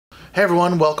Hey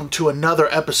everyone, welcome to another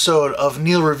episode of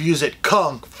Neil Reviews It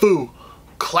Kung Fu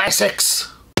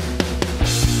Classics. Neil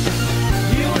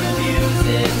reviews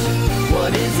it.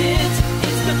 What is it?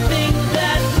 It's the thing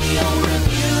that Neil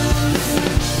reviews.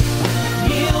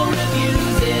 Neil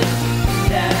reviews it.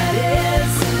 That is,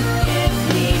 if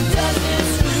he doesn't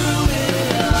screw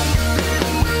it up.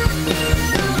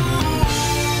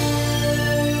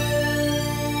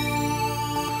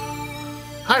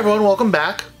 Hi everyone, welcome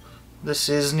back. This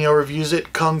is Neil Reviews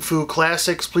It Kung Fu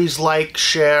Classics. Please like,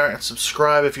 share, and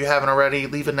subscribe if you haven't already.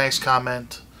 Leave a nice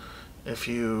comment if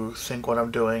you think what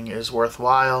I'm doing is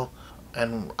worthwhile.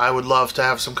 And I would love to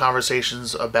have some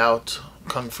conversations about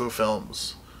Kung Fu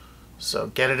films. So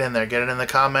get it in there. Get it in the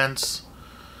comments.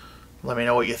 Let me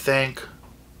know what you think.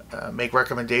 Make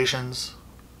recommendations.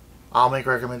 I'll make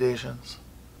recommendations.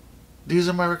 These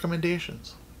are my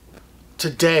recommendations.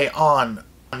 Today on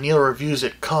Neil Reviews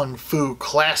It Kung Fu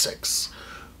Classics,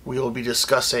 we will be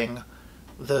discussing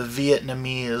the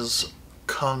Vietnamese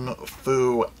Kung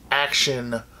Fu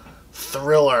action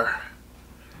thriller,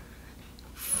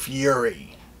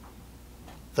 Furie.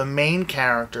 The main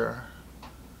character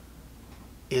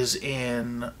is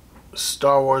in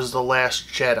Star Wars The Last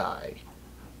Jedi.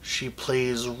 She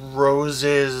plays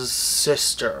Rose's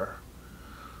sister,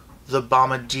 the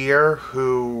bombardier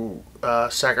who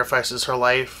sacrifices her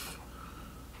life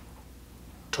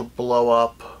to blow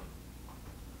up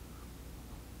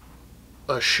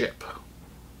a ship.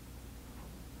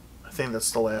 I think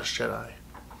that's The Last Jedi.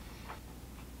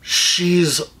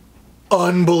 She's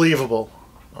unbelievable.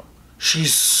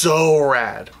 She's so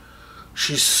rad.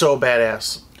 She's so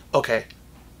badass. Okay,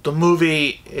 the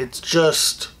movie, it's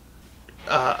just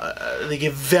they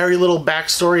give very little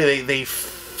backstory. They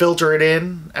filter it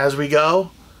in as we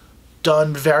go.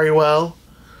 Done very well.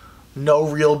 No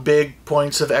real big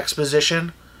points of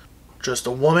exposition. Just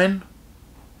a woman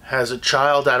has a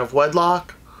child out of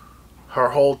wedlock. Her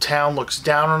whole town looks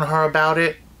down on her about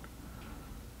it.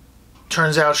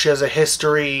 Turns out she has a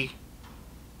history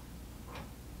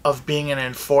of being an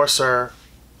enforcer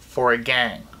for a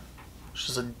gang.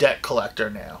 She's a debt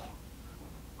collector now.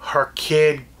 Her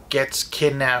kid gets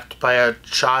kidnapped by a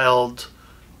child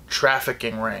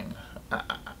trafficking ring.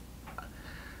 I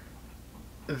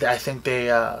think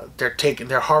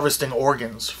they're harvesting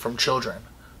organs from children.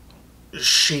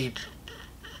 The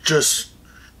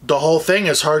whole thing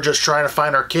is her just trying to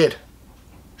find her kid.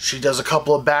 She does a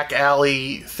couple of back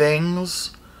alley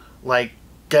things, like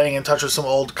getting in touch with some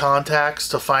old contacts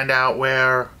to find out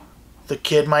where the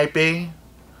kid might be.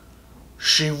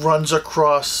 She runs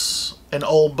across an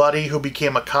old buddy who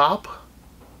became a cop.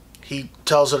 He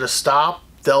tells her to stop.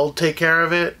 They'll take care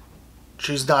of it.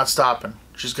 She's not stopping.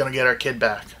 She's gonna get her kid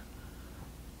back.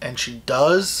 And she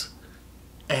does,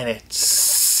 and it's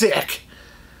sick.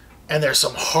 And there's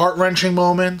some heart-wrenching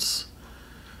moments.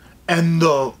 And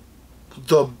the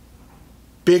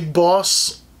big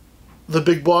boss on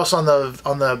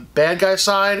the bad guy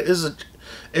side is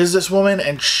this woman,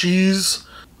 and she's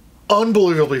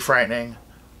unbelievably frightening.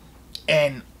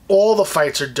 And all the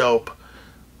fights are dope.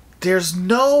 There's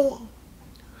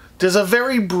a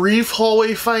very brief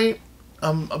hallway fight.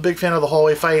 I'm a big fan of the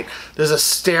hallway fight. There's a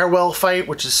stairwell fight,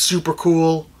 which is super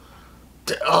cool.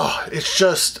 Oh,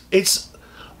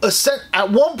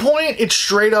 at one point, it's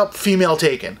straight up female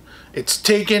Taken. It's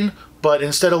Taken, but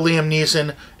instead of Liam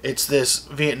Neeson, it's this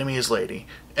Vietnamese lady.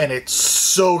 And it's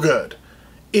so good.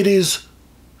 It is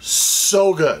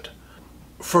so good.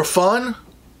 For fun,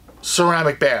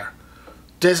 Ceramic Bear.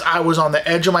 I was on the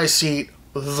edge of my seat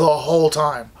the whole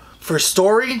time. For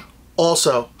story,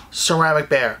 also Ceramic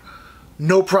Bear.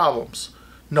 No problems.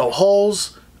 No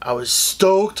holes. I was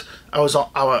stoked. What's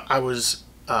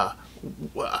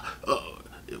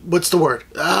the word?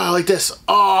 Like this.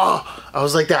 I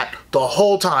was like that the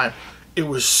whole time. It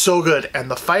was so good.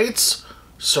 And the fights,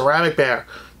 Ceramic Bear.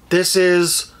 This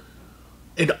is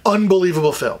an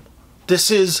unbelievable film.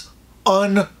 This is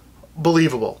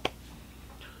unbelievable.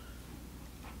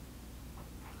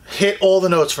 Hit all the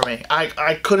notes for me.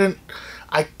 I couldn't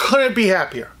be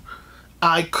happier.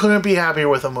 I couldn't be happier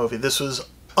with a movie. This was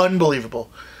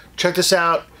unbelievable. Check this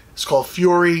out. It's called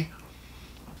Furie.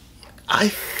 I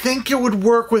think it would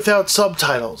work without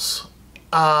subtitles.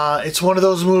 It's one of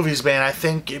those movies, man. I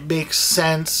think it makes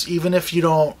sense even if you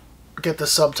don't get the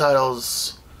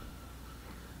subtitles.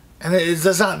 And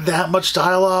there's not that much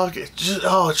dialogue. It's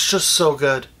just so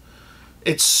good.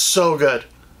 It's so good.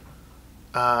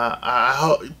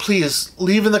 Please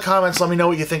leave in the comments. Let me know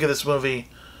what you think of this movie.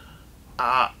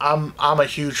 I'm a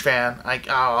huge fan.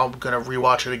 I'm gonna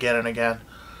rewatch it again and again.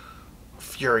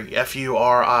 Furie,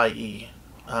 Furie.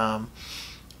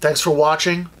 Thanks for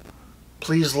watching.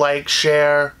 Please like,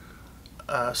 share,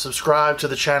 subscribe to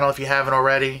the channel if you haven't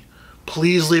already.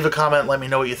 Please leave a comment and let me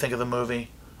know what you think of the movie.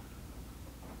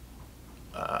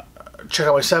 Check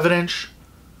out my 7-inch.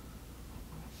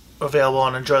 Available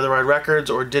on Enjoy the Ride Records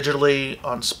or digitally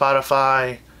on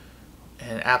Spotify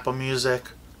and Apple Music.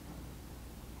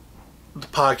 The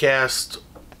podcast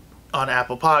on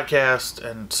Apple Podcast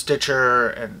and Stitcher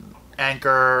and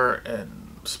Anchor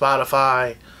and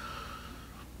Spotify.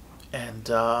 And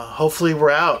hopefully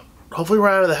we're out. Hopefully we're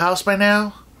out of the house by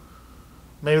now.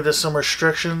 Maybe there's some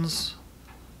restrictions.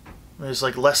 Maybe it's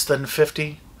like less than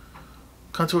 50.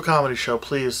 Come to a comedy show,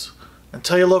 please. And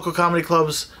tell your local comedy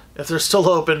clubs, if they're still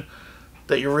open,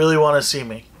 that you really want to see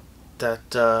me. That's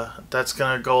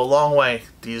going to go a long way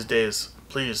these days.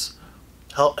 Please.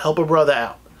 Help a brother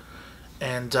out.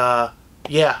 And,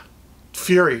 yeah.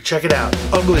 Furie, check it out.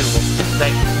 Unbelievable.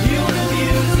 Thank you. You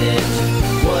refuse it.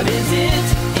 What is it?